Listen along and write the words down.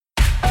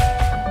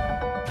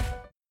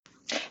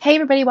Hey,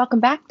 everybody,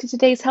 welcome back to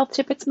today's health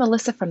tip. It's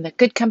Melissa from The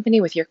Good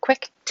Company with your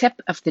quick tip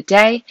of the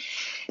day.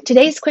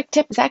 Today's quick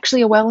tip is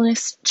actually a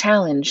wellness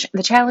challenge.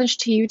 The challenge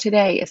to you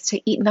today is to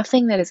eat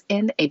nothing that is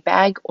in a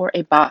bag or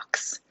a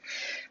box.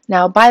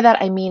 Now, by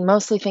that, I mean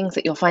mostly things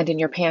that you'll find in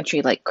your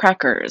pantry, like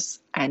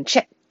crackers and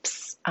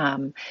chips,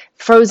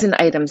 frozen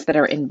items that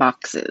are in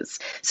boxes.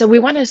 So, we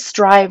want to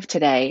strive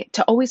today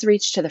to always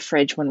reach to the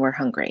fridge when we're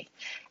hungry.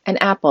 An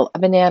apple, a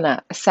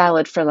banana, a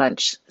salad for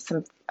lunch,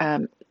 some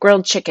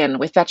grilled chicken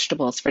with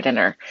vegetables for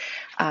dinner.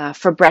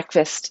 For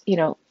breakfast,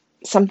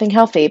 something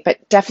healthy,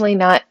 but definitely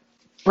not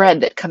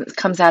bread that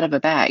comes out of a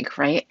bag,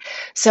 right?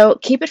 So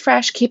keep it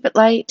fresh, keep it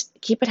light,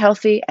 keep it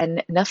healthy,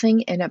 and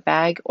nothing in a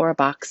bag or a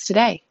box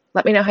today.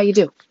 Let me know how you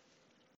do.